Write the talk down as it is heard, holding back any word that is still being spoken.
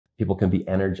people can be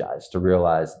energized to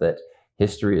realize that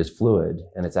history is fluid,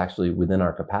 and it's actually within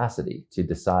our capacity to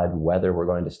decide whether we're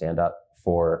going to stand up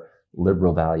for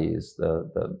liberal values,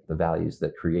 the values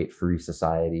that create free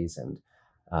societies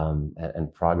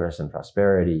and progress and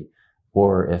prosperity,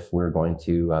 or if we're going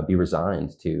to be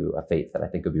resigned to a fate that I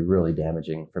think would be really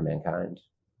damaging for mankind.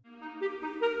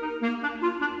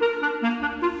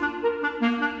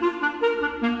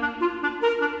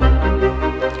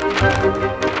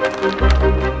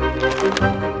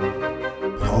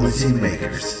 Policy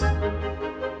makers.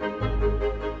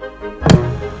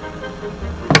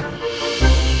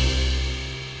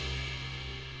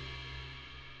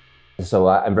 So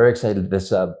I'm very excited. This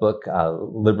book,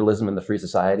 Liberalism in the Free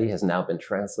Society, has now been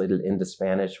translated into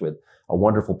Spanish with a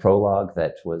wonderful prologue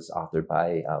that was authored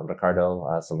by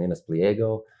Ricardo Salinas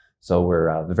Pliego. So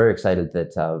we're very excited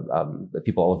that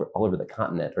people all over the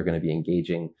continent are going to be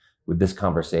engaging with this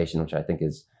conversation, which I think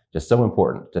is just so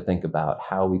important to think about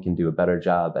how we can do a better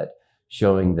job at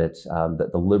showing that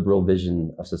that the liberal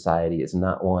vision of society is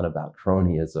not one about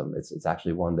cronyism. It's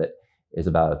actually one that is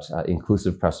about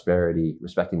inclusive prosperity,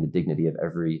 respecting the dignity of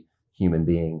every human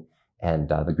being. And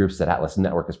the groups that Atlas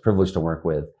Network is privileged to work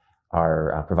with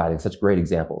are providing such great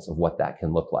examples of what that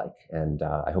can look like. And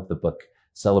I hope the book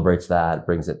celebrates that,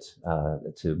 brings it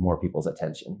to more people's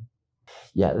attention.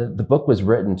 Yeah, the book was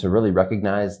written to really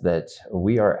recognize that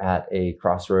we are at a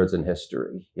crossroads in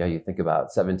history. You know, you think about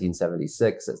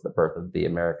 1776 as the birth of the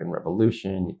American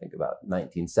Revolution. You think about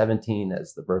 1917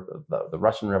 as the birth of the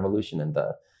Russian Revolution and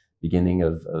the beginning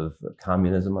of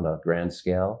communism on a grand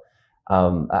scale.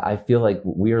 I feel like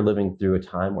we are living through a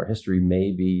time where history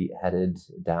may be headed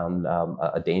down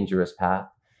a dangerous path.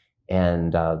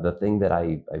 And the thing that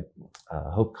I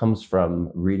hope comes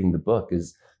from reading the book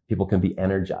is people can be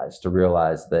energized to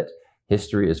realize that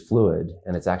history is fluid,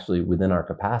 and it's actually within our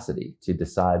capacity to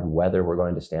decide whether we're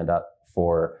going to stand up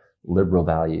for liberal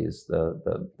values,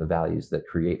 the values that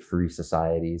create free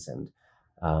societies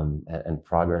and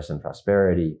progress and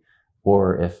prosperity,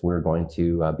 or if we're going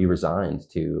to be resigned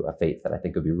to a fate that I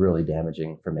think would be really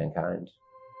damaging for mankind.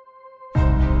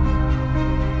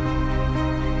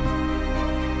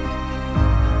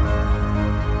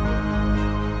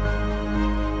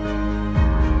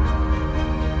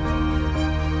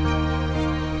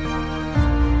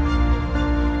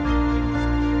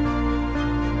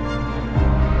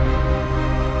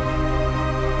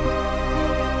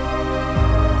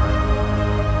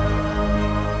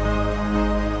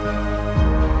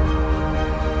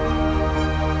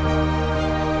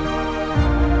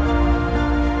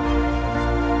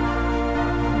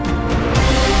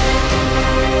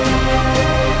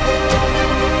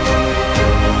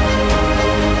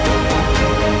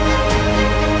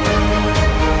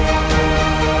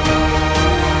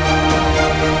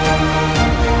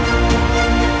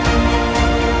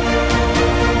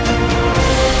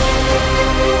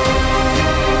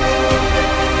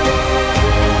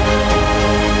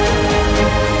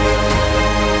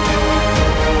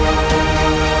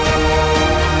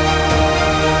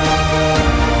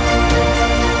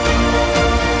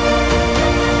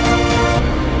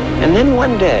 And then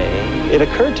one day, it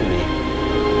occurred to me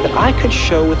that I could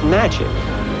show with magic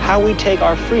how we take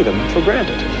our freedom for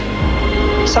granted.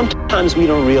 Sometimes we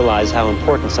don't realize how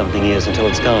important something is until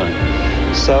it's gone.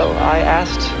 So I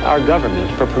asked our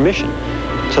government for permission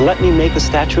to let me make the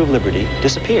Statue of Liberty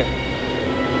disappear,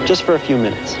 just for a few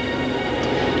minutes.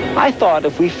 I thought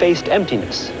if we faced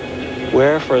emptiness,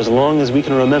 where for as long as we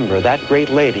can remember that great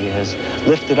lady has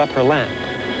lifted up her lamp,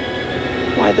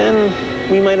 why then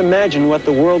we might imagine what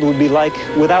the world would be like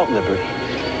without liberty,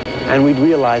 and we'd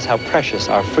realize how precious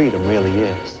our freedom really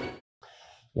is.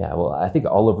 Yeah, well, I think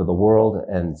all over the world,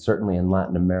 and certainly in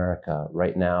Latin America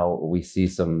right now, we see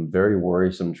some very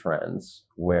worrisome trends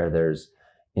where there's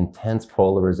intense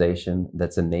polarization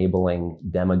that's enabling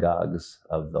demagogues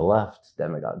of the left,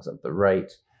 demagogues of the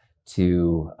right,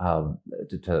 to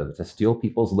steal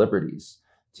people's liberties,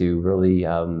 to really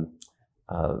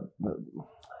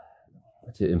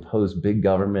to impose big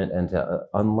government and to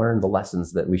unlearn the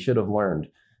lessons that we should have learned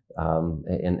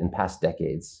in past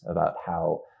decades about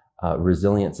how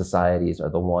resilient societies are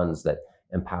the ones that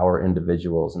empower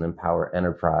individuals and empower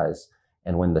enterprise.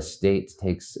 And when the state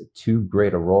takes too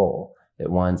great a role, it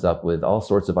winds up with all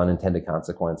sorts of unintended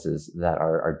consequences that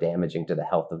are damaging to the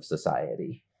health of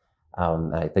society.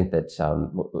 I think that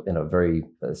in a very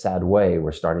sad way,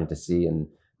 we're starting to see in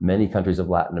many countries of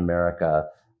Latin America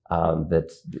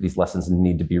that these lessons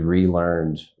need to be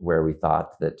relearned, where we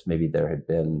thought that maybe there had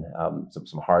been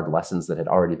some hard lessons that had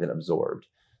already been absorbed.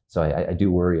 So I do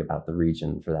worry about the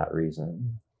region for that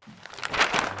reason.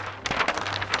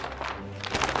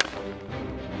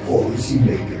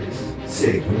 Policymakers,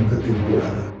 segunda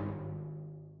temporada.